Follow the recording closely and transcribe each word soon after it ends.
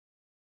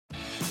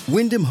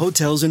Wyndham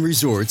Hotels and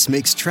Resorts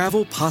makes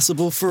travel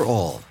possible for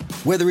all.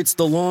 Whether it's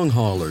the long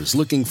haulers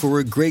looking for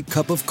a great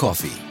cup of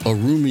coffee, a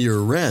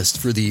roomier rest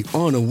for the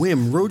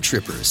on-a-whim road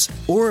trippers,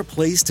 or a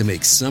place to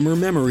make summer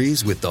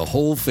memories with the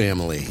whole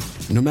family.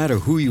 No matter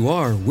who you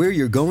are, where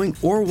you're going,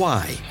 or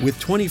why, with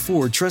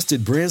 24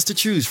 trusted brands to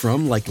choose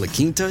from like La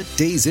Quinta,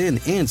 Days Inn,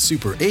 and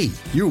Super 8,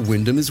 your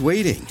Wyndham is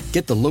waiting.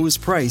 Get the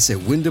lowest price at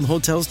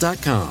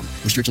WyndhamHotels.com.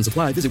 Restrictions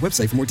apply. Visit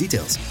website for more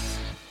details.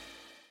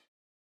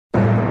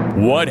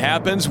 What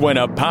happens when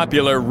a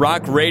popular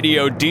rock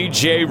radio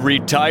DJ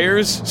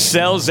retires,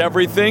 sells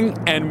everything,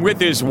 and with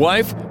his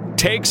wife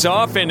takes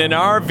off in an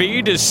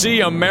RV to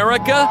see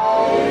America?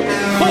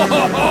 Ho,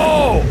 ho,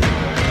 ho!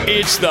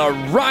 It's the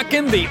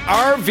Rockin' the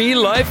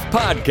RV Life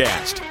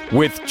podcast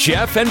with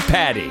Jeff and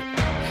Patty.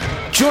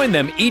 Join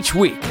them each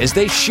week as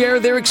they share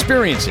their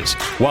experiences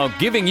while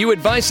giving you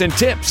advice and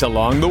tips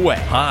along the way.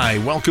 Hi,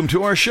 welcome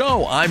to our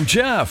show. I'm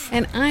Jeff.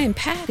 And I'm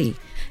Patty.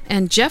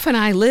 And Jeff and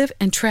I live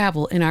and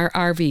travel in our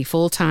RV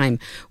full time.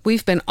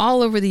 We've been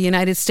all over the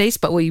United States,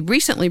 but we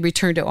recently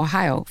returned to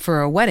Ohio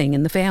for a wedding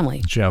in the family.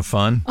 Did you have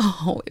fun?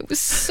 Oh, it was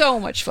so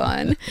much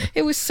fun.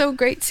 It was so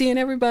great seeing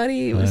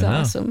everybody. It was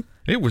awesome.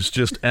 It was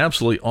just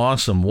absolutely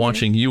awesome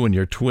watching you and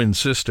your twin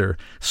sister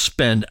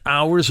spend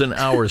hours and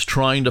hours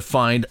trying to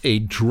find a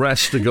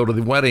dress to go to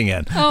the wedding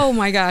in. Oh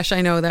my gosh,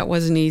 I know that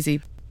wasn't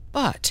easy.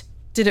 But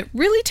did it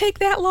really take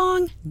that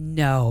long?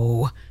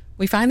 No.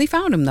 We finally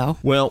found him, though.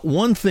 Well,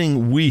 one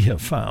thing we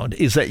have found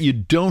is that you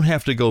don't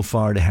have to go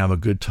far to have a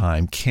good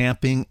time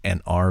camping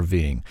and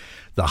RVing.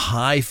 The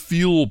high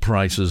fuel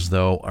prices,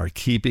 though, are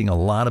keeping a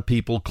lot of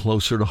people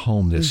closer to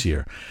home this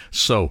year.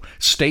 So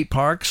state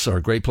parks are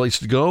a great place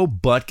to go,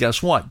 but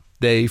guess what?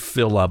 They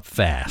fill up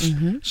fast.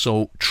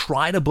 So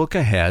try to book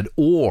ahead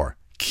or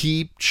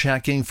keep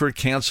checking for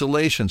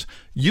cancellations.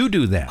 You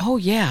do that. Oh,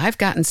 yeah. I've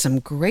gotten some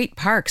great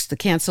parks, the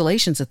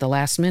cancellations at the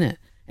last minute.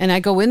 And I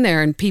go in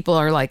there and people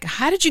are like,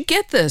 how did you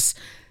get this?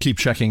 Keep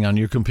checking on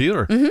your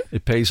computer.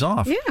 It pays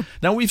off. Yeah.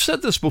 Now, we've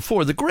said this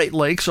before. The Great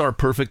Lakes are a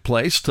perfect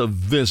place to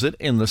visit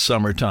in the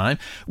summertime.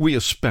 We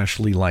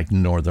especially like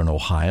northern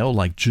Ohio,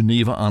 like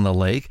Geneva on the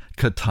Lake,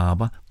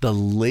 Catawba. The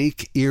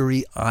Lake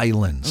Erie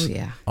Islands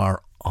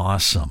are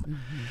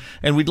awesome.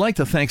 And we'd like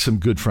to thank some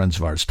good friends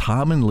of ours,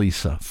 Tom and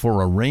Lisa,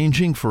 for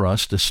arranging for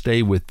us to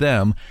stay with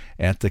them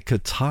at the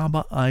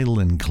Catawba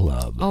Island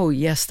Club. Oh,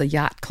 yes, the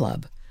yacht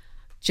club.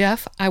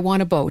 Jeff, I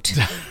want a boat.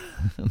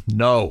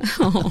 No.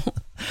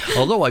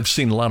 Although I've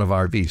seen a lot of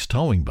RVs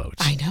towing boats.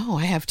 I know,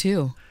 I have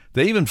too.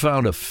 They even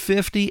found a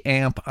 50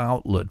 amp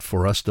outlet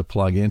for us to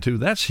plug into.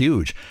 That's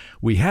huge.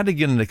 We had to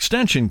get an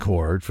extension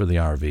cord for the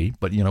RV,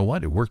 but you know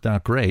what? It worked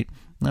out great.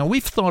 Now,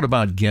 we've thought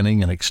about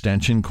getting an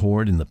extension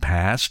cord in the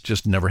past,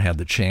 just never had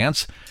the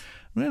chance.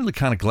 I'm really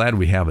kind of glad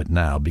we have it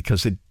now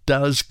because it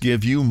does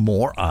give you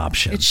more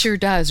options. It sure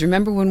does.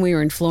 Remember when we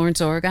were in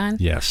Florence, Oregon?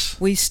 Yes.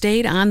 We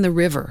stayed on the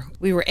river.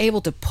 We were able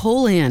to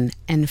pull in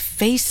and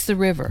face the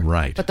river.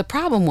 Right. But the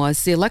problem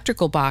was the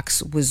electrical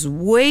box was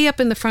way up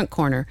in the front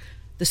corner.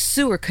 The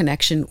sewer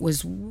connection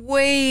was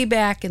way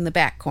back in the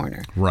back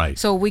corner. Right.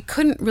 So we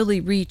couldn't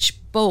really reach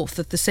both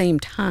at the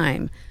same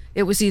time.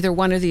 It was either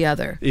one or the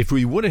other. If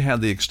we would have had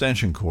the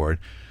extension cord,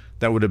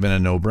 that would have been a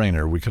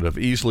no-brainer. We could have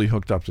easily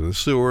hooked up to the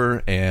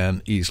sewer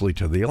and easily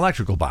to the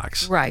electrical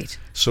box. Right.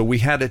 So we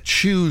had to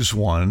choose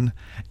one,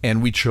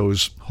 and we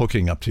chose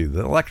hooking up to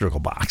the electrical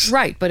box.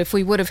 Right, but if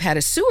we would have had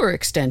a sewer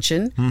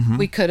extension,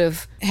 we could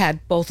have had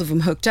both of them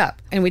hooked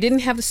up. And we didn't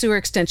have the sewer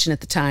extension at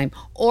the time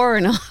or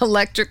an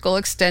electrical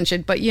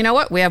extension, but you know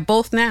what? We have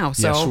both now.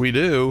 So yes, we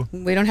do.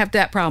 We don't have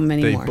that problem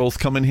anymore. They both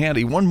come in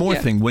handy. One more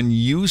thing. When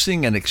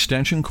using an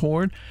extension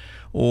cord,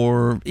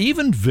 or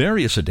even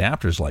various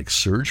adapters like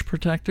surge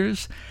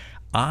protectors,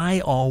 I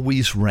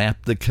always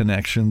wrap the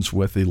connections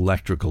with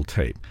electrical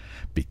tape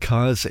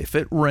because if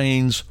it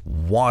rains,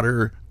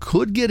 water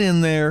could get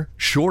in there,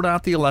 short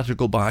out the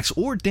electrical box,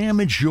 or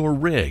damage your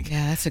rig.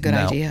 Yeah, that's a good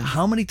now, idea.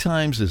 How many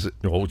times is it,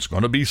 it's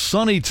going to be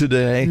sunny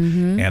today,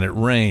 and it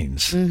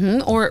rains?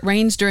 Or it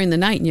rains during the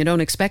night and you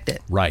don't expect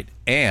it. Right,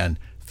 and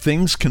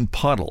things can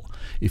puddle.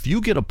 If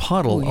you get a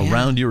puddle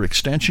around your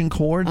extension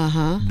cord,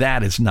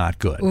 that is not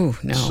good. Ooh,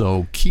 no.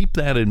 So keep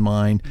that in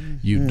mind.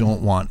 You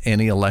don't want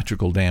any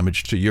electrical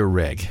damage to your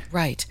rig.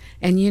 Right.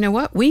 And you know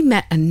what? We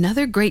met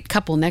another great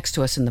couple next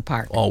to us in the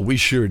park. Oh, we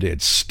sure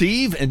did.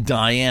 Steve and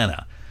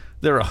Diana.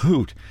 They're a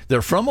hoot.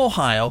 They're from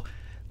Ohio,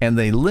 and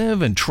they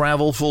live and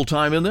travel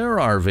full-time in their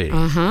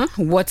RV.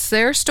 What's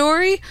their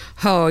story?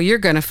 Oh, you're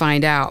going to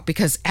find out,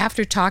 because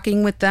after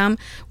talking with them,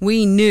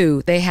 we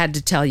knew they had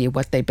to tell you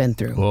what they've been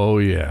through. Oh,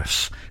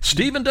 yes.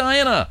 Steve and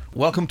Diana,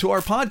 welcome to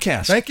our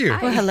podcast. Thank you.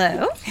 Well,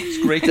 hello.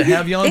 It's great to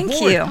have you on Thank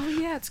board. you. Oh,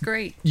 yeah, it's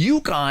great. You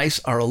guys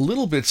are a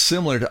little bit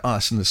similar to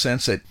us in the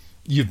sense that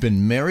you've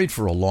been married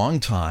for a long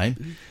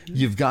time.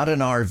 You've got an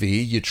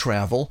RV. You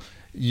travel.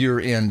 You're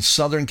in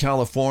Southern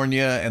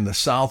California and the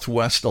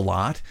Southwest a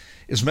lot.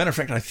 As a matter of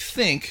fact, I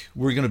think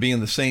we're going to be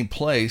in the same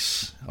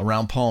place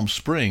around Palm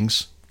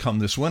Springs come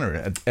this winter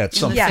at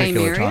some In the same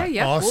particular area, time.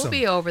 yeah, Awesome. we'll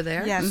be over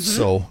there. Yes.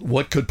 So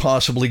what could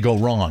possibly go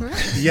wrong?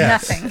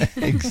 Yes.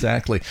 Nothing.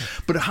 Exactly.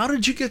 But how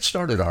did you get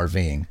started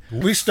RVing?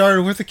 We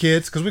started with the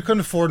kids because we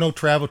couldn't afford no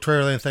travel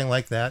trailer or anything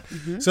like that.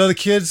 So the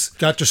kids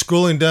got their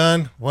schooling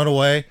done, went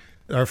away.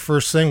 Our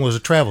first thing was a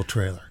travel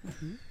trailer.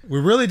 We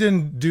really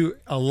didn't do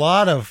a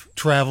lot of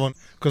traveling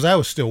because I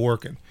was still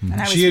working. And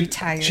I was She had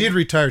retired. She had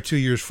retired 2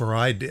 years before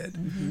I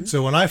did.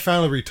 So when I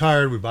finally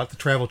retired, we bought the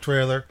travel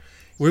trailer.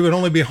 We would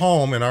only be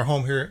home in our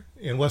home here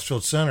in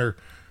Westfield Center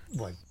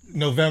like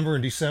November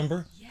and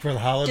December for the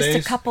holidays.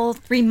 Just a couple,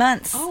 3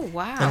 months. Oh,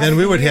 wow. And then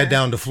we would head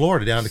down to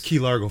Florida, down to Key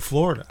Largo,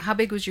 Florida. How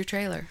big was your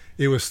trailer?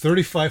 It was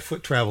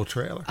 35-foot travel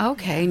trailer.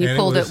 Okay, and you And it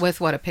pulled it was-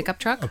 with what, a pickup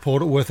truck? I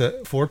pulled it with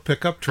a Ford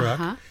pickup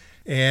truck.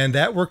 And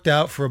that worked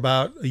out for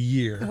about a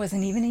year. It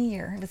wasn't even a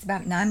year. It was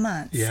about 9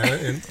 months. Yeah,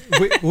 and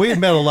we had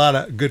met a lot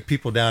of good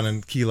people down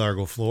in Key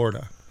Largo,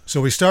 Florida. So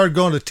we started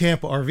going to the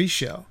Tampa RV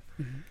show,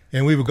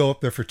 and we would go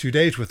up there for 2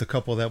 days with a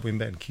couple that we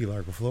met in Key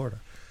Largo, Florida.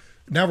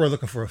 Now we're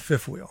looking for a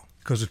fifth wheel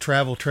because the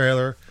travel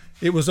trailer,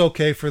 it was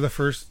okay for the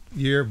first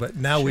year, but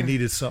now we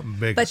needed something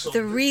bigger. But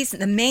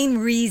the main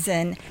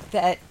reason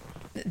that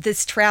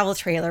this travel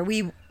trailer,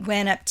 we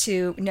went up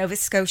to Nova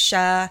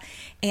Scotia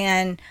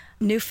and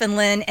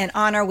Newfoundland, and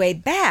on our way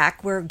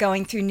back, we're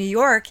going through New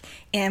York,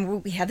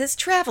 and we had this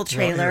travel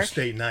trailer.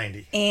 Interstate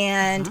 90.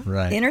 And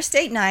Right.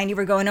 Interstate 90,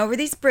 we're going over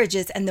these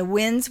bridges, and the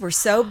winds were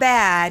so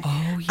bad.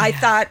 I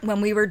thought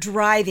when we were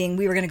driving,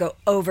 we were going to go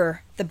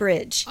over the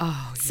bridge.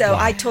 So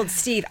I told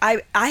Steve,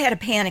 I had a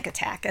panic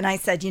attack, and I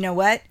said, you know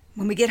what?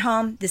 When we get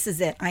home, this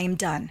is it. I am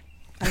done.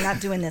 I'm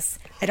not doing this.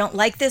 I don't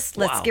like this.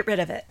 Let's get rid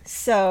of it.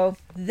 So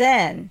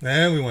then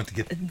And we went to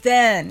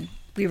get...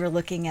 we were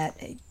looking at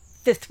a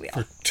fifth wheel.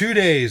 For 2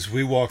 days,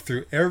 we walked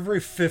through every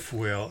fifth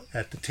wheel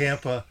at the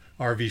Tampa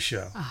RV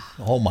show.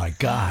 Oh my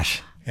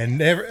gosh. And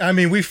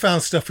we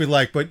found stuff we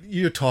liked, but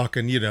you're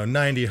talking,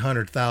 $90,000,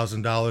 $100,000,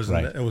 and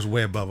Right. it was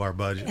way above our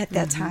budget. At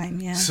that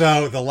time, yeah.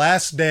 So the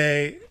last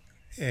day,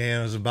 and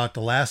it was about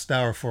the last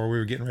hour before we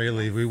were getting ready to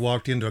leave, we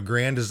walked into a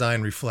Grand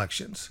Design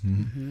Reflections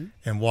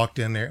and walked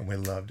in there, and we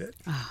loved it.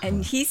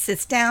 And he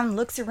sits down,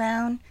 looks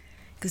around,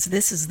 because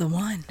this is the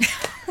one.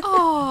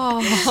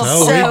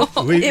 So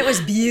It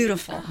was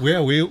beautiful.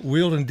 we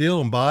wheeled and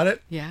dealed and bought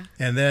it. Yeah.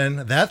 And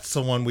then that's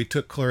the one we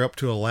took clear up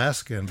to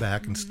Alaska and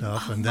back and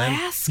stuff. And then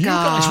Alaska. You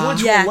guys went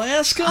to Yeah.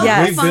 Alaska?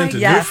 Yeah. we've been to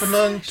Yes.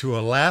 Newfoundland, to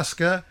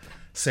Alaska,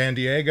 San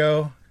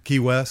Diego, Key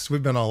West.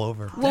 We've been all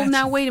over. Well,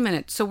 now wait a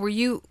minute. So were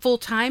you full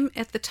time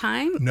at the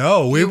time?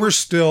 No, we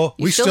still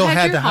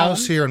had your the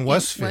house home here in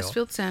Westfield.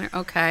 Westfield Center.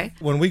 Okay.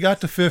 When we got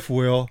to fifth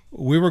wheel,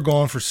 we were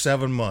gone for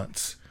 7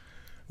 months.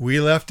 We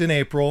left in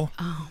April.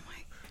 Oh my.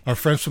 Our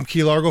friends from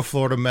Key Largo,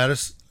 Florida met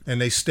us, and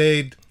they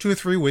stayed 2 or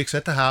 3 weeks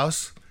at the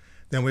house.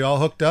 Then we all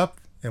hooked up,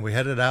 and we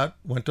headed out,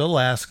 went to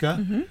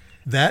Alaska.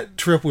 That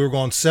trip, we were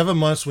going 7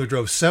 months. We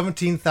drove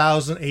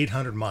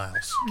 17,800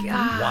 miles.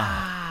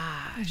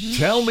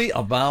 Tell me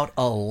about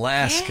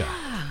Alaska.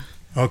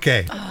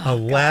 Okay,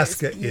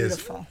 Alaska is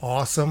beautiful.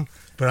 awesome,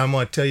 but I'm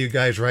going to tell you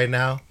guys right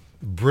now,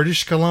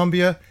 British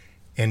Columbia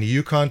and the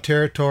Yukon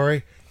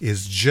Territory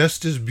is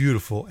just as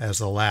beautiful as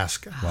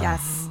Alaska.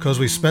 Yes. Because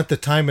we spent the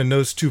time in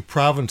those two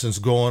provinces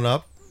going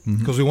up.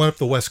 Because we went up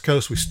the west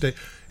coast,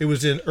 it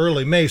was in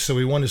early May, so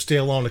we wanted to stay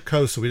along the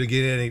coast, so we didn't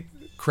get any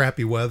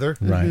crappy weather.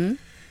 Right.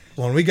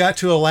 When we got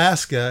to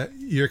Alaska,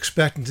 you're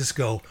expecting to just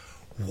go,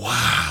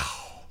 wow.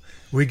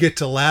 We get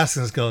to Alaska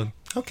and it's going,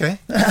 okay,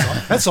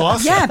 that's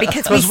awesome. Yeah,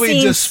 because we've we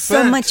seen just so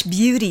spent much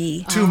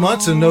beauty 2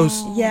 months in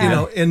those,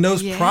 Yeah. in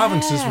those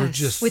provinces were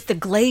just, with the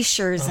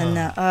glaciers and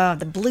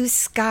the blue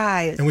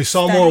sky. and we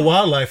saw more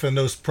wildlife in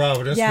those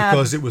provinces Yeah.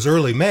 because it was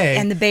early May.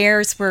 And the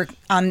bears were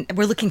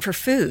looking for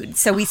food,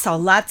 so we saw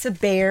lots of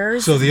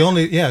bears. So the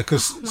only,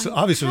 because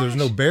obviously there's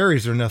no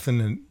berries or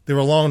nothing, and they were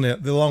along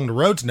the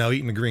roads now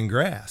eating the green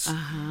grass.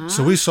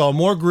 So we saw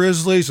more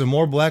grizzlies and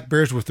more black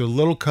bears with their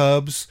little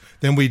cubs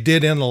than we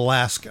did in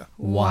Alaska.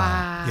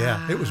 Wow.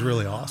 Yeah, it was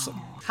really awesome.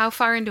 How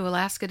far into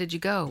Alaska did you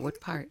go? What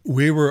part?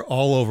 We were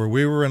all over.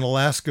 We were in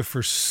Alaska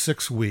for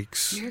 6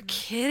 weeks. You're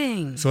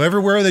kidding. So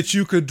everywhere that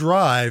you could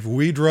drive,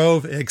 we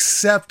drove,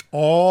 except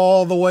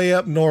all the way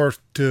up north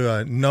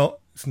to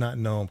it's not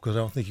Nome, because I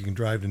don't think you can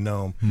drive to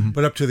Nome,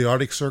 but up to the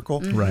Arctic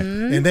Circle. Right.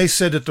 And they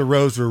said that the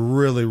roads were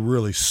really,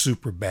 really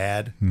super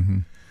bad.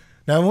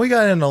 Now, when we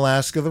got in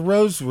Alaska, the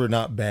roads were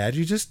not bad.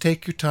 You just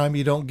take your time.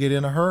 You don't get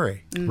in a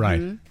hurry, Right.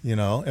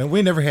 And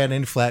we never had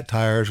any flat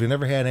tires. We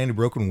never had any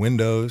broken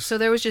windows. So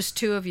there was just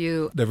two of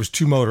you. There was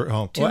 2 motor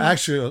homes. Well,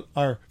 actually,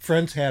 our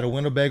friends had a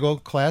Winnebago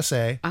Class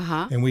A,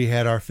 and we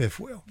had our fifth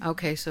wheel.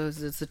 Okay, so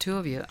it's the two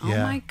of you. Oh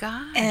Yeah. my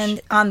gosh. And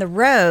on the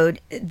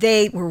road,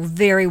 they were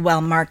very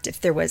well marked.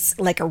 If there was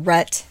like a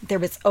rut, there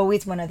was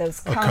always one of those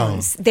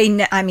cones.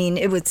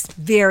 It was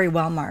very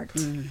well marked.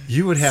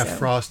 You would have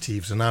frost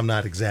heaves, and I'm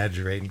not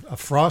exaggerating. A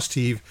frost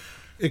heave,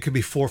 it could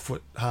be 4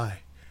 foot high,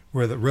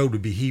 where the road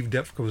would be heaved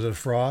up because of the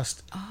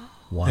frost.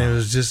 Wow. And it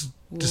was just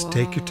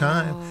take your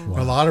time.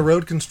 A lot of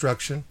road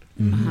construction.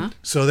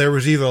 So there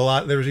was either a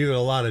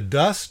lot of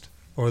dust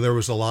or there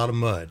was a lot of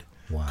mud.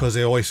 because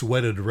they always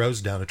wetted the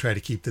roads down to try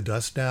to keep the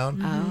dust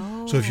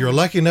down. So if you're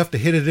lucky enough to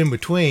hit it in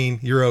between,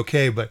 you're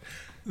okay. But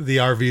the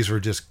RVs were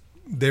just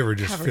Covered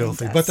in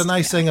filthy. dust, But the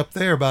nice thing up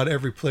there about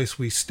every place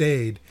we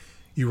stayed,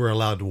 you were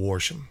allowed to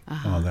wash them.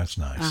 Oh, that's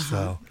nice.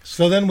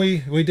 So then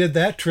we did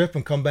that trip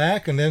and come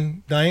back, and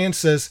then Diane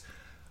says,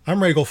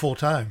 I'm ready to go full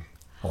time.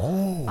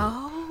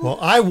 Well,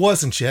 I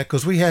wasn't yet,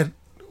 because we had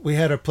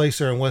a place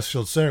there in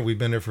Westfield Center. We'd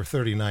been there for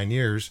 39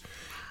 years,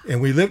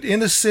 and we lived in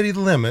the city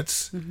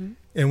limits,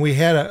 and we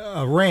had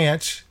a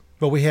ranch,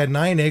 but we had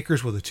 9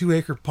 acres with a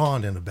 2-acre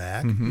pond in the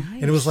back,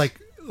 and it was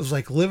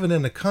like living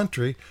in the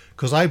country,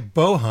 because I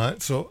bow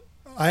hunt, so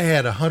I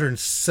had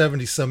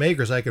 170 some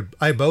acres.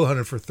 I bow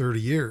hunted for 30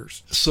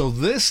 years. So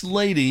this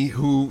lady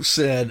who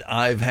said,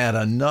 I've had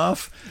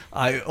enough,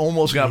 I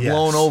almost got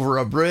blown over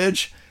a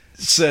bridge,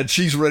 said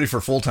she's ready for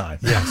full time.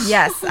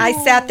 Yes. I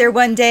sat there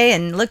one day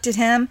and looked at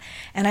him,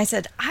 and I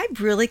said, I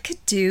really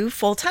could do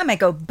full time. I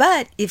go,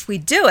 but if we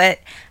do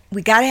it,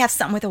 we got to have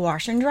something with a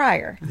washer and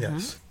dryer.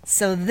 Yes.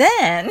 So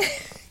then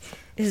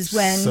is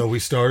when... So we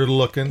started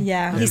looking.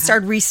 Yeah, he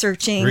started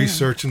researching.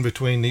 Researching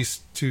between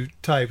these two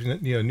types,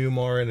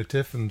 Newmar and the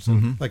Tiffins.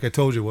 And like I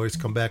told you, we always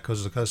come back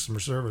because of the customer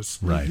service.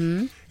 Right.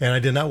 And I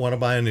did not want to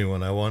buy a new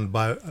one. I wanted to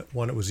buy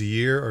one that was a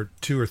year or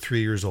 2 or 3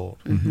 years old.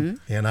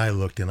 And I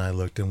looked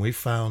and we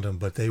found them,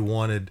 but they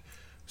wanted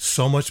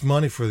so much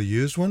money for the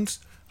used ones.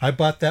 I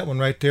bought that one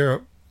right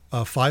there,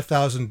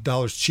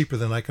 $5,000 cheaper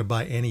than I could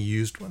buy any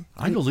used one.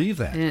 I believe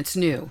that. And it's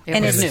new.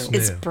 And was it's new.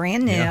 it's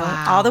brand new,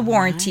 Yeah. all the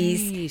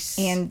warranties. Nice.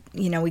 And,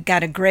 we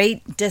got a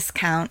great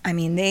discount. I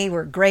mean, they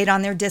were great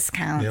on their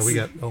discounts. Yeah, we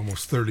got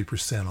almost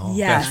 30% off.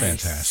 Yes.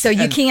 That's fantastic. So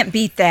you can't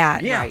beat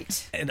that.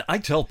 Right. And I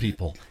tell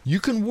people, you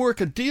can work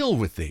a deal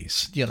with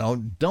these.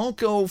 Don't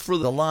go for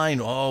the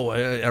line,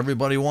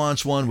 everybody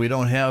wants one, we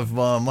don't have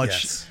much.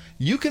 Yes.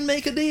 You can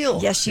make a deal.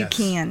 Yes, you Yes.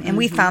 can. And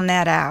we found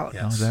that out.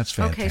 Yes. Oh, that's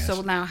fantastic. Okay,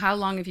 so now how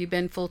long have you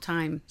been full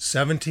time?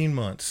 17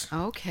 months.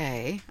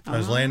 Okay. I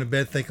was laying in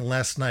bed thinking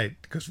last night,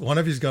 because one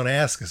of you's going to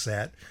ask us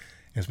that.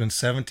 It's been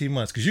 17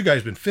 months, because you guys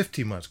have been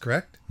 15 months,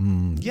 correct?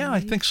 Yeah,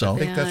 I think so. I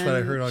think that's what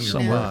I heard on your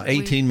Somewhere blog.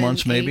 18 We've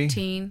months, been maybe.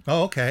 18.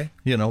 Oh, okay.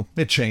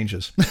 It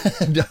changes.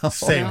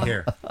 Same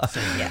here.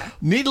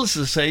 Needless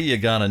to say, you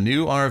got a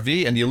new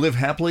RV and you live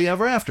happily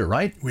ever after,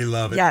 right? We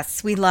love it.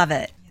 Yes, we love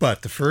it.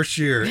 But the first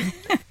year,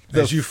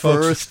 The as you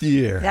folks, first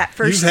year. That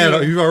first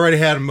year. you've already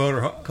had a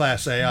motor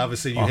Class A.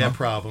 Obviously, you had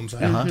problems. I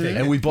take And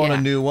it. we bought Yeah.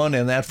 a new one,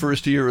 and that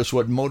first year is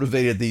what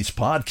motivated these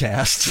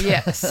podcasts.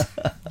 Yes.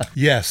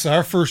 Yes,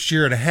 our first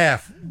year and a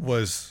half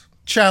was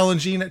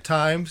challenging at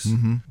times,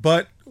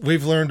 but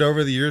we've learned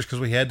over the years, because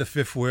we had the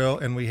fifth wheel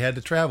and we had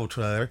the travel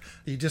trailer.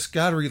 You just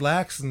got to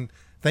relax and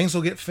things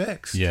will get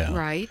fixed. Yeah.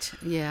 Right.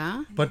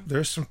 Yeah. But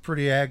there's some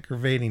pretty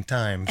aggravating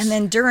times. And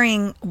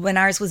then when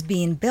ours was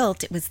being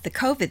built, it was the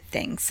COVID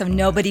thing. So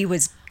nobody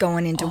was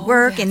going into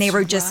work, and they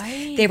were that's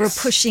they were right.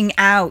 pushing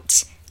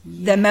out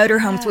the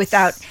motorhomes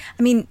without,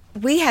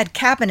 we had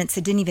cabinets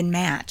that didn't even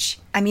match.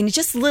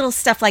 Just little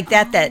stuff like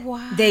that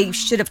they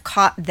should have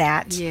caught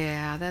that.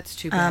 Yeah, that's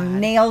too bad.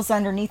 Nails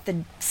underneath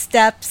the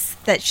steps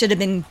that should have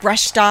been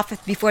brushed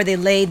off before they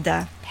laid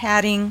the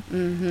padding.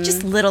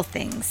 Just little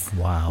things.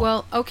 Wow.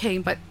 Well, okay,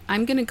 but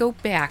I'm going to go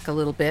back a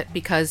little bit,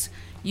 because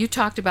you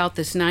talked about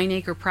this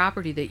 9-acre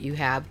property that you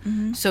have.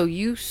 So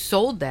you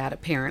sold that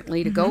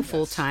apparently to go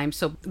full time.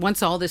 So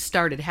once all this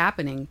started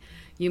happening,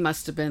 you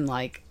must have been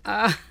like,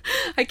 I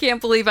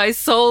can't believe I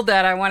sold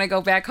that. I want to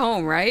go back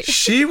home, right?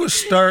 She was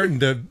starting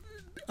to,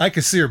 I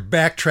could see her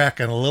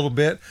backtracking a little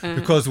bit,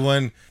 because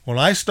when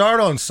I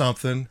start on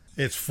something,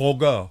 it's full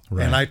go.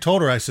 Right. And I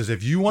told her, I says,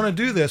 if you want to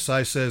do this,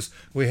 I says,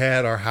 we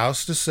had our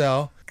house to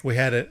sell, we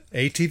had an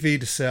ATV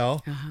to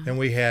sell, and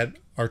we had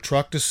our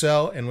truck to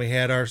sell, and we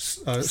had our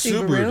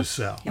Subaru to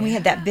sell. And we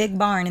had that big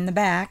barn in the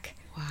back.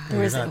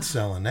 We're not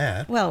selling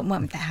that. Well, it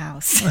went with the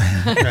house.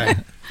 Right.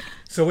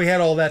 So we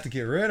had all that to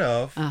get rid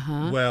of.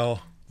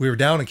 Well, we were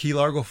down in Key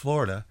Largo,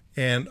 Florida,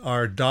 and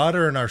our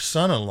daughter and our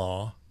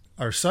son-in-law,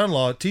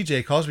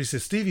 TJ, calls me,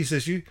 says, Steve, he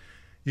says, you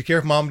care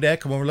if mom and dad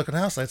come over and look at the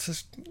house? I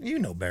says, you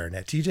know better than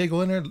that. TJ, go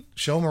in there and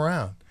show them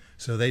around.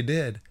 So they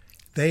did.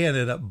 They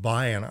ended up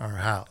buying our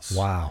house.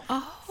 Wow.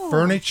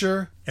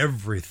 Furniture,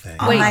 everything.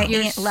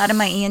 Wait, A lot of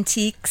my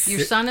antiques.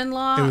 Your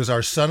son-in-law? It was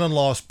our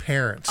son-in-law's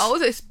parents.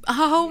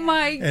 Oh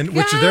my And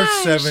which they're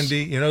gosh.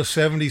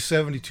 70,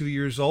 72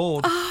 years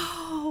old.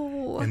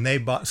 Oh. And they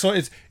bought. So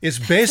it's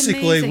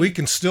basically, amazing. we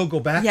can still go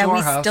back Yeah, to our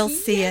we house still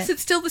see Yes, it.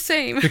 it's still the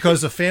same.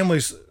 because the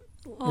families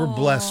were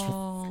blessed.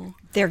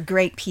 They're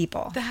great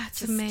people.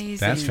 That's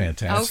amazing. That's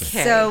fantastic.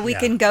 Okay. So we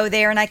can go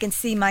there, and I can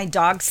see my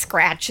dog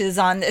scratches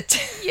on the,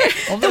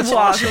 the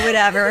walls or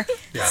whatever.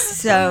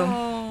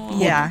 So,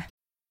 yeah.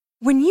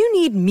 When you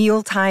need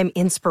mealtime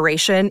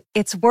inspiration,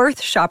 it's worth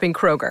shopping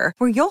Kroger,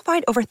 where you'll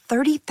find over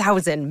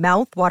 30,000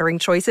 mouth-watering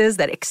choices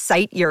that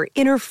excite your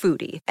inner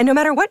foodie. And no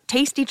matter what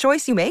tasty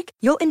choice you make,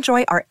 you'll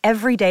enjoy our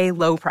everyday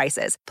low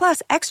prices,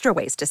 plus extra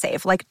ways to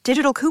save, like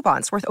digital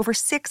coupons worth over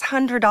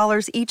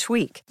 $600 each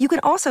week. You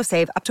can also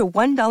save up to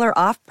 $1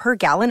 off per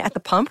gallon at the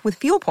pump with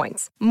fuel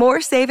points.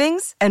 More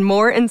savings and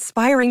more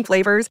inspiring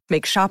flavors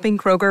make shopping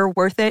Kroger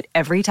worth it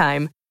every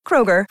time.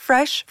 Kroger,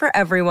 fresh for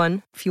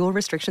everyone. Fuel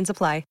restrictions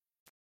apply.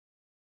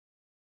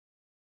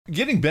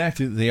 Getting back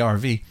to the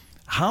RV,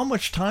 how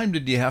much time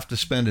did you have to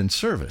spend in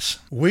service?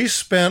 We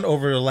spent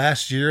over the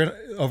last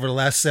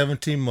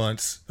 17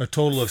 months, a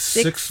total of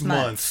 6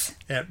 months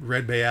at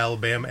Red Bay,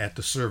 Alabama at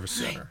the service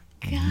center.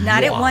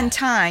 Not at one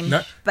time,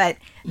 but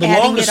the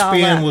adding longest it all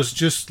span up. was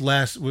just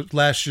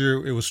last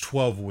year. It was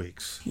 12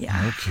 weeks. Yeah.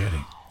 No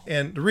kidding.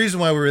 And the reason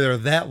why we were there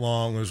that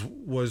long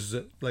was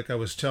that, like I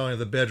was telling you,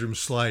 the bedroom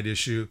slide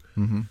issue,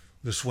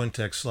 the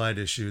Swintex slide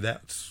issue.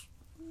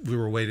 We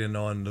were waiting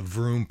on the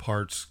Vroom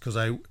parts because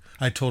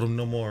I told them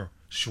no more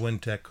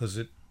Schwintek because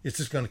it's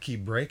just going to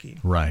keep breaking.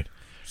 Right.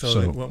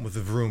 So they went with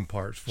the Vroom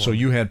parts for So me.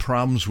 you had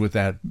problems with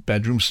that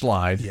bedroom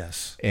slide.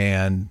 Yes.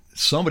 And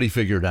somebody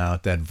figured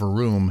out that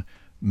Vroom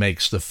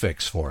makes the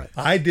fix for it.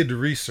 I did the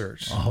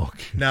research. Oh,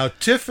 okay. Now,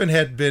 Tiffin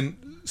had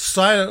been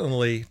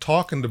silently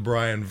talking to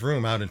Brian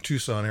Vroom out in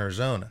Tucson,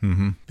 Arizona,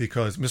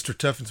 because Mr.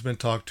 Tiffin's been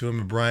talking to him,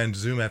 and Brian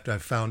Zoom, after I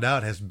found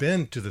out, has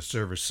been to the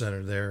service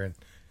center there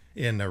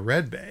in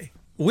Red Bay.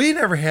 We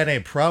never had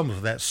any problems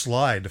with that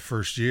slide the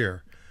first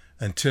year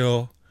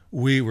until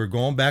we were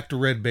going back to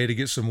Red Bay to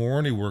get some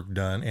warranty work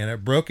done, and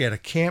it broke at a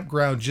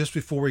campground just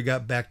before we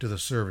got back to the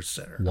service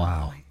center.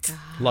 Wow.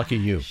 Lucky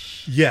you.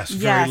 Yes,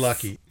 very Yes.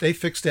 lucky. They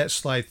fixed that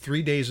slide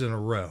 3 days in a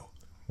row.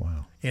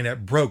 Wow. And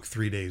it broke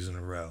 3 days in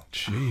a row.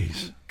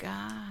 Jeez.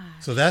 God.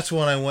 So that's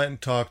when I went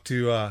and talked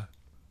to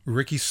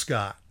Ricky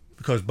Scott,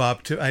 because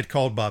I'd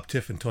called Bob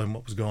Tiffin, told him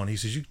what was going on. He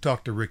says, you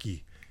talk to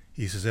Ricky.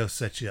 He says, they'll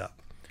set you up.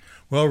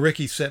 Well,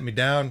 Ricky set me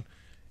down,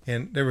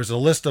 and there was a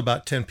list of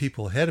about 10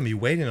 people ahead of me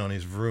waiting on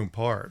his Vroom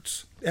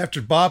parts.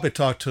 After Bob had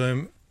talked to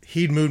him,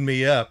 he'd moved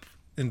me up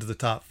into the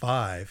top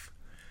 5.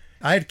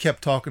 I had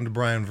kept talking to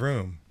Brian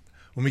Vroom.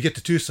 When we get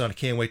to Tucson, I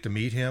can't wait to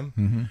meet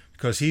him,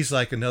 because he's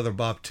like another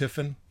Bob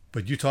Tiffin.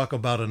 But you talk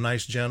about a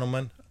nice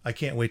gentleman. I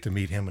can't wait to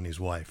meet him and his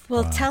wife.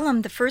 Well, tell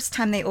them the first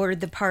time they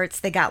ordered the parts,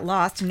 they got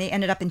lost and they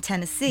ended up in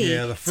Tennessee.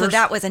 Yeah, so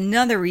that was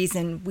another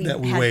reason we that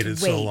we had waited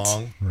to wait. so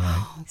long.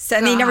 So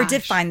and they never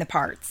did Gosh. find the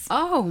parts.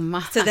 Oh my.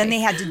 So then they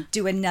had to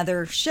do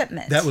another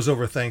shipment. That was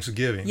over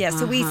Thanksgiving. Yeah,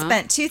 so we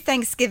spent 2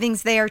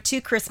 Thanksgivings there,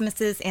 2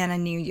 Christmases, and a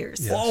New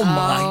Year's. Yes. Oh,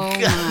 my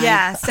God.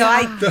 Yeah, so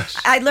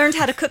I learned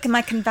how to cook in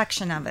my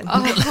convection oven.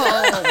 Oh my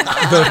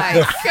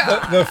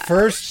God. The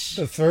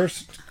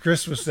first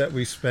Christmas that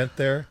we spent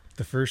there,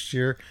 the first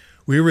year,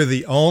 we were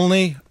the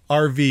only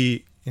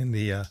RV in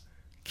the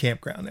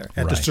campground there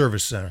at the Right.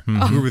 service center.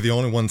 We were the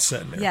only ones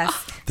sitting there. Yes.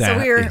 That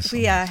So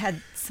we is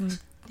had some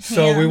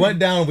So we ham, went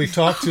down and we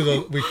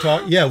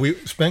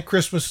spent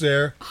Christmas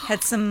there.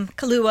 had some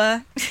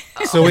Kahlua.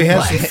 So we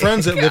had some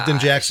friends that lived in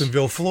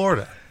Jacksonville,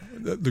 Florida.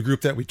 The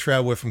group that we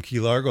traveled with from Key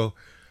Largo,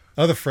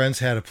 other friends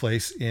had a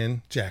place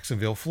in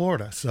Jacksonville,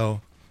 Florida.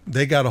 So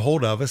they got a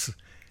hold of us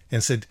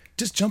and said,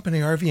 just jump in the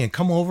RV and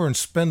come over and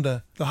spend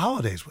the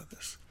holidays with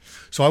us.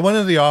 So I went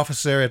into the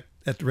office there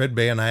at the Red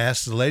Bay, and I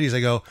asked the ladies, I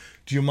go,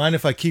 do you mind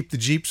if I keep the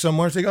Jeep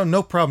somewhere? They go,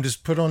 no problem.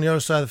 Just put it on the other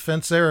side of the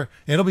fence there,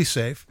 and it'll be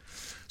safe.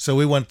 So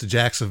we went to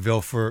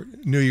Jacksonville for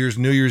New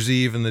Year's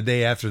Eve, and the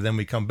day after, then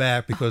we come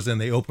back because then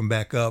they open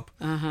back up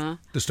to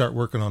start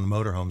working on the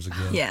motorhomes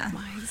again. Yeah.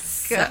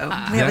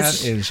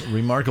 That is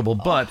remarkable.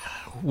 But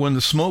when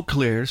the smoke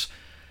clears,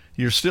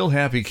 you're still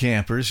happy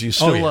campers. You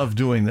still yeah. love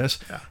doing this.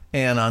 Yeah.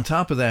 And on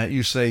top of that,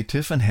 you say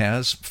Tiffin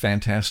has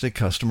fantastic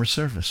customer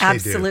service.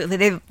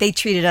 Absolutely. They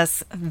treated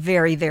us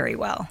very, very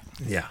well.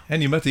 Yeah.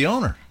 And you met the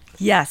owner.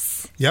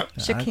 Yes. Yep.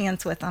 Shook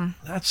hands with them.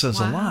 That says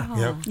a lot.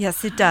 Yep.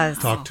 Yes, it does.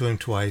 Talked to him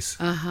twice.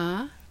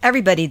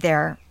 Everybody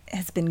there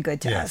has been good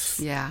to Yes. us.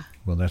 Yeah.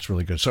 Well, that's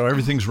really good. So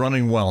everything's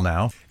running well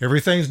now.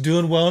 Everything's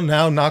doing well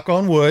now, knock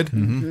on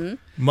wood.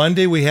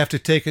 Monday, we have to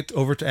take it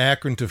over to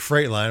Akron to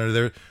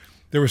Freightliner.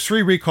 There was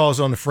 3 recalls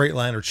on the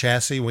Freightliner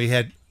chassis.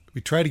 We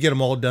tried to get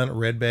them all done at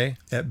Red Bay,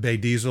 at Bay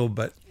Diesel,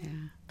 but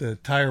the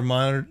tire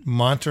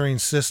monitoring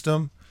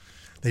system,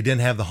 they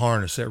didn't have the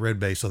harness at Red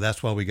Bay, so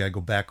that's why we got to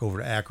go back over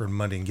to Akron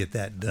Monday and get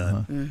that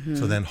done.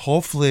 So then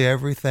hopefully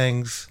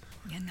everything's,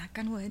 Yeah, knock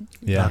on wood.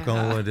 knock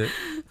on wood,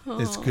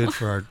 it's good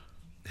for our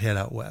head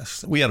out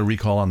west. We had a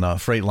recall on the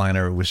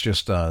Freightliner. It was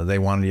just they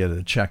wanted you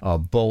to check a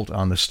bolt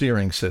on the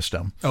steering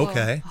system.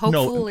 Okay.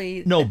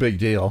 Hopefully. No big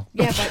deal.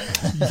 Yeah,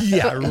 but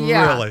Yeah,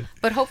 really.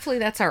 But hopefully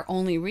that's our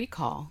only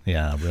recall.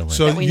 Yeah, really.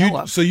 So we know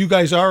of. so you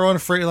guys are on a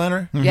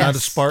Freightliner, not a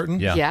Yes. Spartan?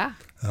 Yeah. Yeah.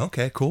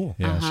 Okay, cool.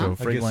 yeah, so I guess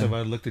if Freightliner.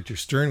 I looked at your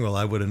steering wheel,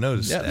 I would have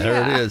noticed Yeah, that.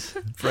 there it is.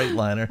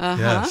 Freightliner.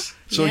 Yes.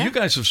 So Yeah. you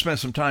guys have spent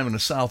some time in the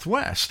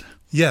Southwest.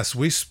 Yes,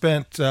 we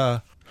spent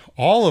not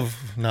all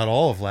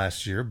of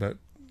last year, but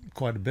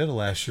quite a bit of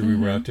last year we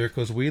were out there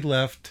because we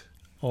left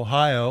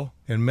Ohio,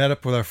 and met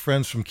up with our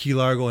friends from Key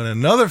Largo and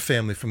another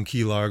family from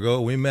Key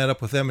Largo. We met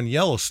up with them in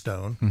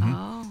Yellowstone.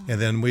 And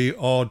then we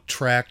all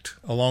tracked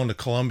along the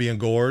Columbian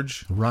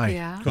Gorge. Right.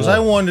 Yeah. Because I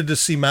wanted to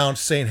see Mount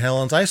St.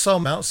 Helens. I saw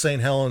Mount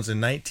St. Helens in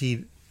May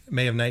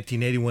of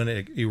 1980 when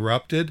it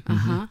erupted.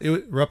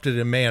 It erupted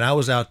in May, and I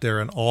was out there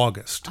in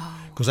August.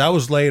 Because I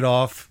was laid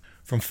off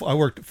I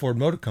worked at Ford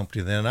Motor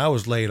Company then, and I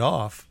was laid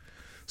off.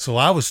 So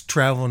I was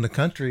traveling the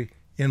country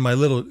in my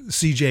little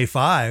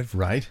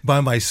CJ5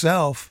 by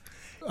myself.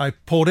 I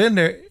pulled in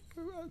there.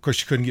 Of course,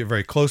 you couldn't get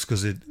very close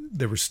because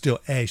there was still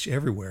ash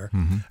everywhere.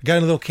 I got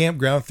in a little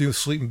campground, threw a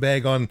sleeping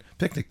bag on the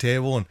picnic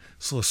table, and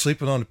so I was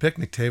sleeping on the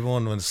picnic table.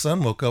 And when the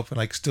sun woke up, and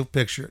I could still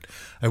picture it,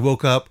 I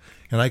woke up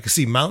and I could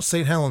see Mount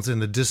St. Helens in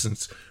the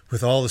distance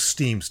with all the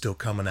steam still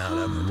coming out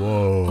of it.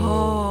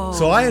 Whoa.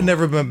 So I had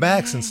never been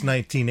back since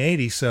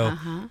 1980. So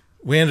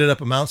we ended up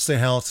at Mount St.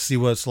 Helens to see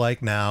what it's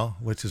like now,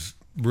 which is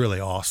really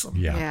awesome.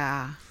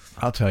 Yeah.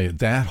 I'll tell you,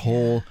 that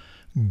whole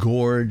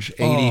Gorge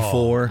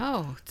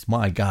 84.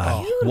 My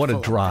God, what a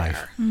drive.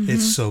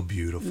 It's so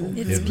beautiful.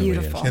 It's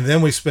beautiful. And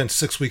then we spent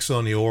 6 weeks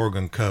on the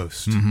Oregon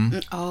coast.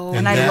 Oh,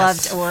 and I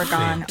loved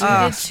Oregon. we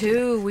did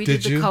too. We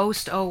did the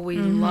coast. Oh, we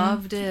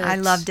loved it. I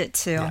loved it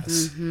too.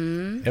 Yes.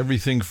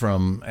 Everything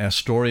from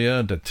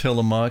Astoria to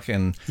Tillamook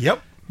and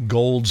Yep.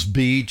 Gold's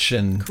Beach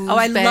and Coos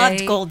I Bay.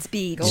 loved Gold's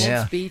Beach.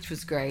 Gold's Beach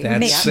was great.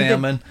 that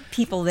salmon. Good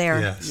people there.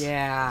 Yes.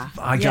 Yeah.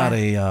 I got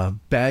a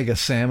bag of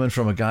salmon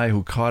from a guy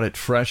who caught it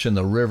fresh in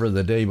the river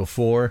the day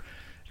before.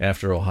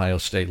 After Ohio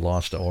State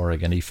lost to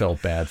Oregon, he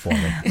felt bad for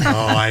me.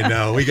 Oh, I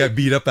know. We got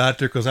beat up out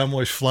there because I'm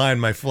always flying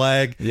my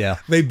flag. Yeah.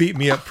 They beat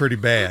me up pretty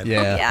bad.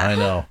 Yeah, I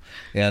know.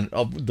 And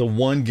the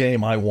one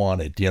game I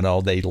wanted,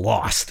 they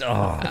lost.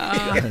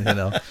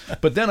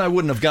 But then I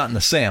wouldn't have gotten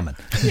the salmon.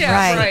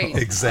 Yeah, Right.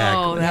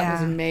 Exactly. Oh, that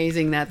was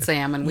amazing, that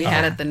salmon. We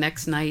had it the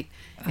next night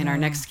in our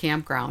next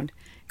campground.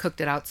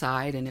 Cooked it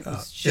outside, and it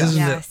was just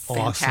Isn't it awesome?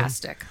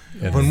 fantastic.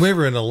 When we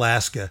were in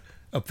Alaska,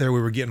 up there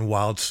we were getting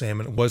wild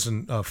salmon. It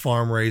wasn't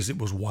farm raised, it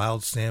was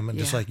wild salmon,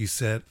 just like you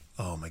said.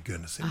 Oh my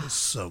goodness, it was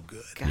so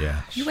good.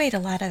 Yeah. You ate a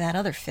lot of that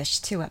other fish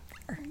too up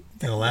there.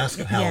 In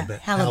Alaska, halibut.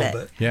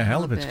 halibut. Yeah,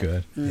 halibut's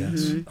good.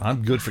 Yes.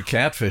 I'm good for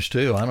catfish,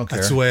 too. I don't care.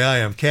 That's the way I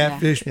am.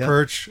 Catfish,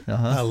 perch,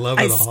 I love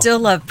it I all. still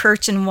love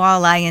perch and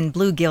walleye and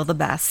bluegill the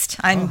best.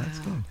 I'm,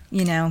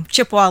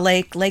 Chippewa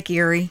Lake, Lake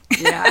Erie.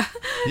 Yeah.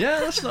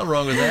 Yeah, that's not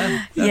wrong with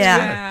that. That's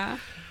Yeah. good.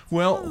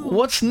 Well,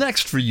 what's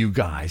next for you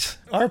guys?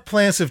 Our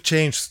plans have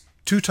changed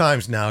 2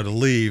 times now to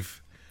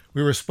leave.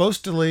 We were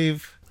supposed to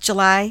leave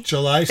July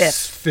July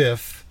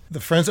 5th. The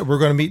friends that we're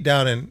going to meet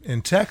down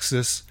in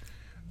Texas,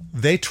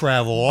 they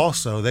travel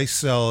also. They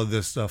sell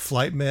this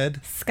SkyMed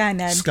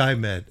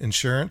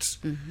insurance.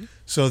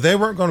 So they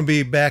weren't going to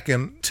be back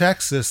in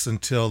Texas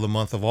until the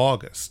month of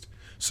August.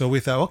 So we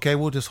thought, okay,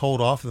 we'll just hold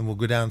off and we'll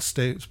go down and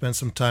spend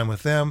some time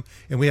with them.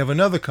 And we have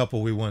another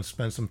couple we want to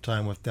spend some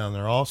time with down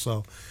there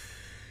also.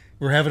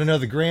 We're having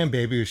another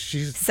grandbaby.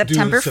 She's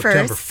September due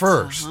September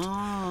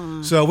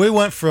 1st. So we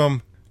went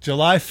from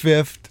July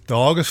 5th to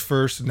August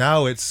 1st.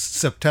 Now it's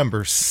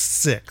September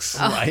 6th.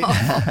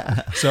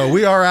 Right. So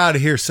we are out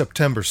of here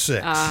September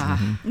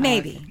 6th.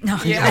 Maybe. No.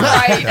 Yeah,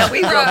 right. No,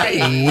 we will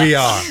be. We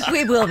are.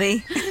 We will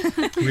be.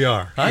 We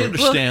are. I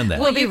understand that.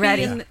 We'll be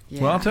ready.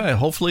 Well, I'll tell you,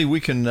 hopefully we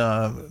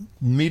can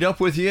meet up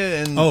with you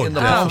in the Palm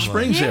definitely.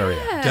 Springs area.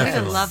 I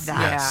Definitely. would love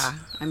that. Yeah.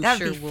 I'm That'd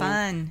sure be we'll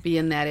fun. be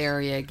in that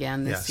area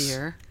again this Yes.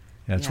 year.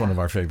 That's one of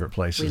our favorite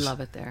places. We love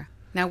it there.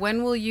 Now,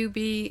 when will you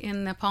be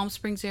in the Palm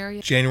Springs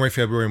area? January,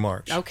 February,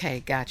 March.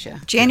 Okay,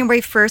 gotcha. January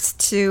 1st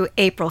to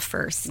April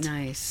 1st.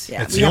 Nice.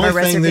 Yeah. It's we the have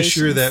only our thing this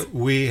year reservations. that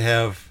we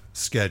have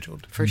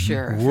scheduled. For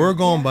sure. We're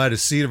going by the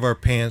seat of our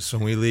pants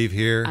when we leave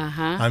here.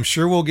 I'm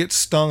sure we'll get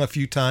stung a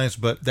few times,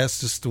 but that's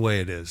just the way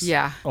it is.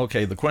 Yeah.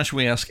 Okay, the question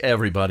we ask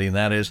everybody, and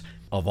that is,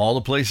 of all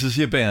the places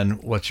you've been,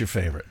 what's your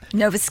favorite?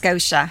 Nova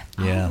Scotia.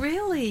 Yeah. Oh,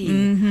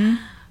 really?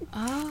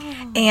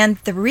 And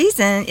the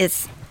reason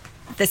is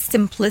the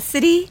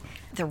simplicity,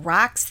 the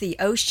rocks, the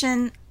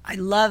ocean. I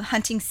love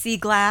hunting sea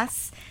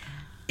glass.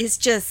 It's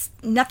just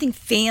nothing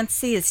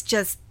fancy. It's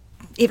just,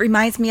 it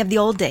reminds me of the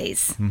old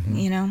days,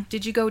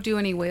 Did you go do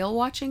any whale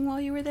watching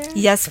while you were there?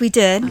 Yes, we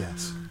did.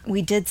 Yes.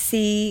 We did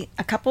see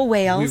a couple We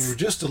whales. were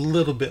just a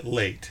little bit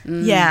late.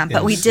 Yeah, but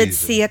in we the did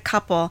season. see a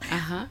couple.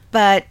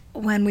 But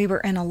when we were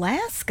in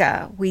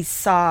Alaska, we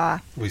saw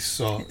We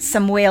saw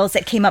some whales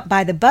that came up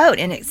by the boat,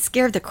 and it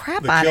scared the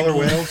crap the out of killer me.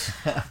 whales.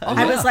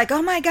 I was like,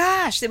 oh my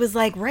gosh, it was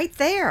like right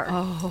there.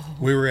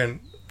 We were in,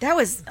 That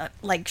was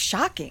like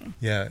shocking.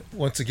 yeah,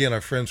 once again,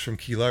 our friends from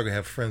Key Largo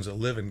have friends that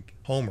live in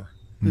Homer.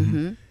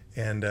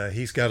 And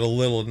he's got a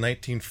little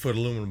 19-foot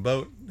aluminum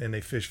boat, and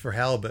they fish for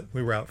halibut.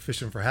 We were out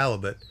fishing for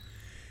halibut,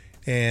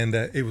 and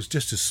it was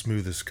just as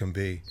smooth as can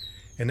be.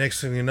 And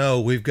next thing you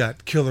know, we've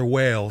got killer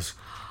whales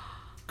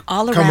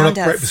All coming around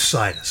up right us.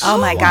 beside us. Oh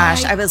my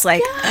gosh, I was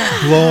like,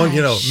 Blowing,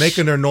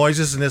 making their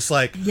noises, and it's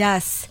like,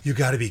 yes. you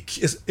got to be.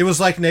 It was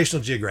like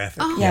National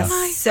Geographic.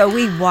 Yes. So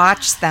we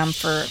watched them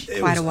for It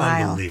quite was a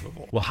while.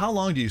 unbelievable. Well, how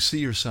long do you see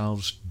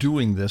yourselves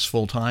doing this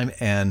full time,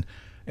 and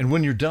And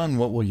when you're done,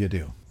 what will you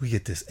do? We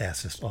get this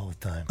asked us all the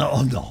time.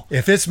 Oh, no.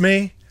 If it's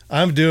me,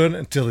 I'm doing it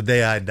until the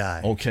day I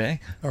die.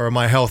 Okay. Or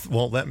my health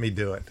won't let me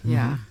do it.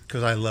 Yeah.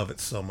 Because I love it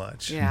so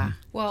much. Yeah.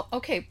 Well,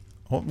 okay.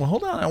 Well,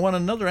 hold on. I want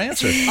another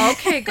answer.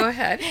 Okay, go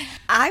ahead.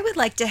 I would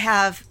like to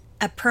have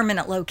a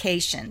permanent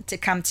location to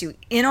come to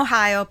in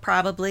Ohio,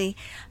 probably,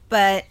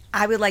 but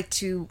I would like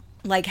to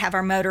have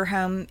our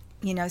motorhome,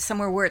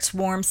 somewhere where it's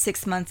warm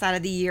 6 months out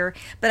of the year.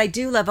 But I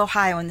do love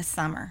Ohio in the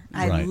summer.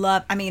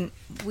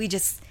 We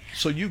just...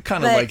 So you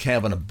kind of like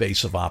having a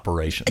base of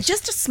operations.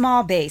 Just a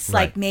small base,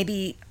 Right. like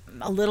maybe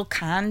a little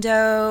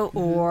condo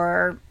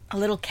or a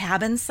little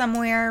cabin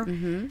somewhere.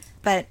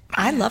 But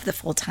I love the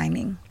full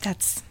timing.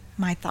 That's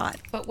my thought.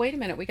 But wait a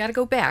minute, we got to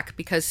go back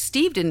because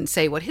Steve didn't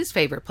say what his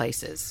favorite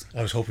place is.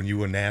 I was hoping you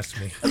wouldn't ask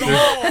me.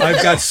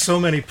 I've got so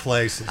many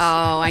places.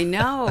 Oh, I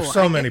know.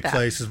 So many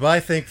places. But I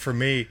think for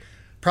me,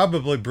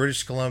 probably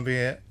British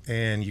Columbia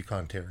and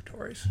Yukon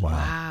Territories.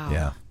 Wow.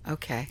 Yeah.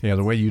 Okay. Yeah,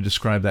 the way you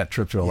described that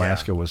trip to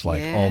Alaska was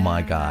like, Yeah. oh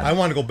my God. I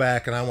want to go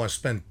back and I want to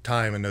spend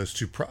time in those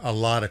two, a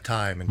lot of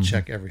time, and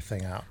check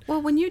everything out. Well,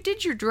 when you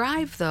did your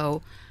drive,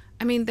 though,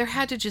 I mean, there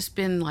had to just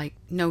been like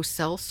no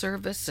cell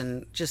service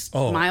and just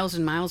miles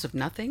and miles of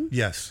nothing.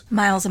 Yes.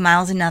 Miles and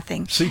miles and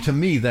nothing. See, to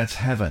me, that's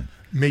heaven.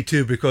 Me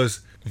too, because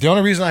the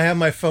only reason I have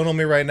my phone on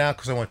me right now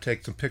because I want to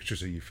take some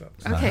pictures of you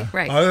folks. Okay,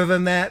 right. Other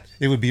than that,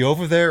 it would be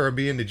over there or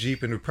be in the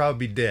Jeep and it would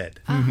probably be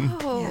dead.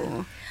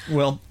 Oh.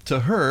 Well,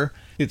 to her,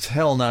 it's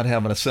hell not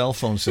having a cell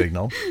phone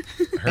signal.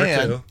 Her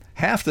and too.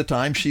 half the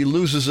time she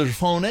loses her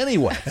phone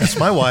anyway. That's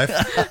my wife.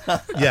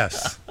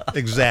 Yes,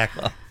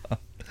 exactly.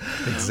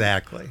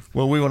 Exactly.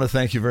 Well, we want to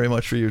thank you very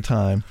much for your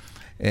time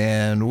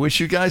and wish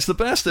you guys the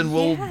best, and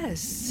we'll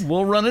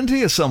run into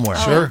you somewhere.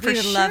 Sure. We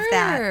would love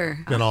that. Sure.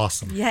 Been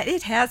awesome. Yeah,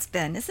 it has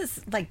been. This has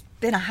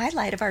been a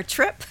highlight of our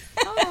trip.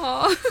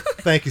 Oh.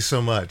 Thank you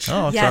so much.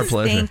 Oh, it's Yes, our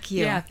pleasure. thank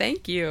you. Yeah,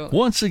 thank you.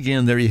 Once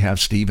again, there you have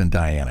Steve and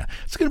Diana.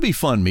 It's going to be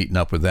fun meeting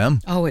up with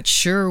them. Oh, it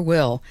sure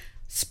will.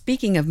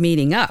 Speaking of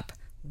meeting up,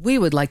 we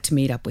would like to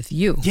meet up with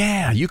you.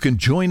 Yeah, you can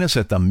join us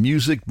at the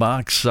Music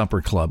Box Supper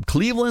Club,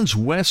 Cleveland's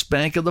West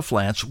Bank of the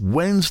Flats,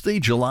 Wednesday,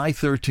 July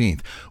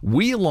 13th.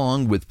 We,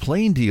 along with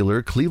Plain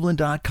Dealer,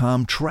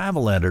 Cleveland.com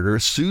travel editor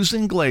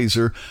Susan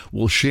Glazer,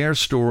 will share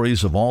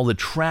stories of all the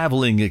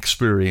traveling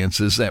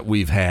experiences that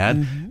we've had,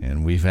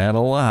 and we've had a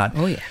lot.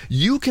 Oh, yeah.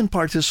 You can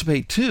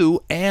participate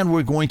too, and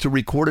we're going to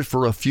record it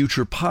for a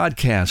future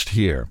podcast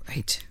here.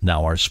 Right.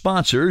 Now, our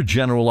sponsor,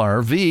 General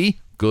RV,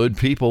 good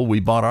people, we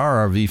bought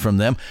our RV from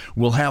them,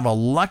 will have a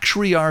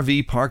luxury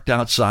RV parked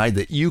outside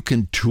that you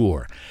can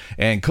tour.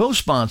 And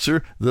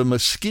co-sponsor, the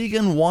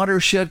Muskegon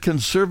Watershed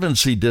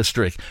Conservancy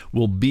District,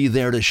 will be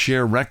there to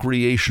share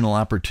recreational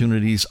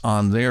opportunities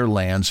on their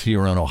lands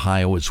here in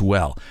Ohio as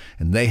well.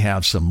 And they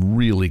have some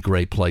really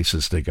great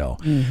places to go.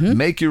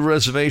 Make your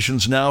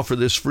reservations now for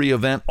this free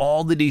event.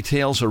 All the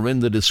details are in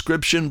the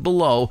description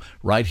below,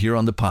 right here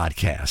on the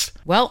podcast.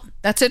 Well,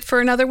 that's it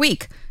for another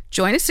week.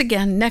 Join us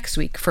again next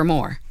week for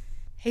more.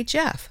 Hey,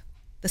 Jeff,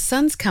 the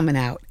sun's coming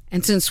out,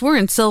 and since we're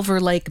in Silver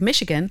Lake,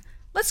 Michigan,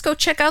 let's go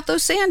check out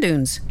those sand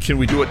dunes. Can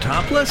we do it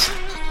topless?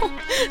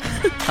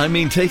 I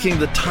mean, taking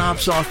the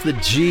tops off the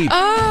Jeep.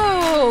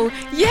 Oh,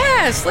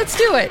 yes, let's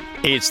do it.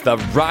 It's the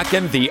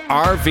Rockin' the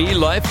RV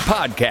Life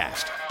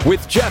podcast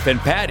with Jeff and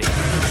Patty.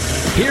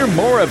 Hear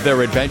more of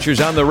their adventures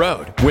on the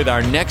road with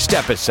our next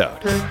episode.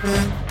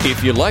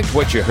 If you liked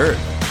what you heard,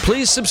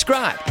 please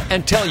subscribe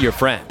and tell your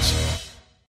friends.